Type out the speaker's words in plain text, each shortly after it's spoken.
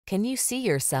Can you see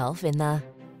yourself in the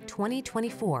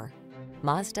 2024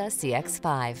 Mazda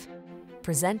CX-5?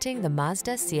 Presenting the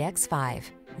Mazda CX-5,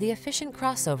 the efficient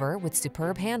crossover with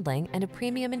superb handling and a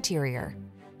premium interior.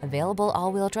 Available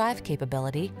all-wheel drive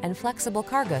capability and flexible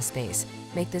cargo space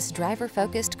make this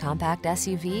driver-focused compact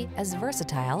SUV as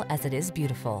versatile as it is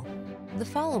beautiful. The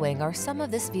following are some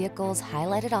of this vehicle's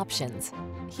highlighted options: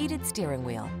 heated steering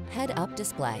wheel, head-up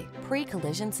display,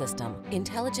 pre-collision system,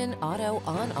 intelligent auto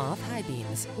on-off high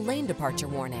beams, lane departure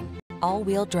warning,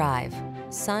 all-wheel drive,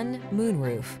 sun,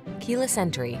 moonroof, keyless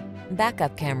entry,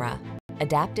 backup camera,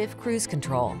 adaptive cruise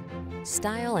control.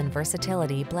 Style and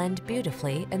versatility blend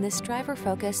beautifully in this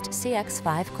driver-focused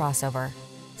CX-5 crossover.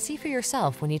 See for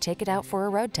yourself when you take it out for a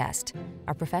road test.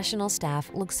 Our professional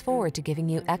staff looks forward to giving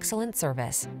you excellent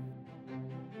service.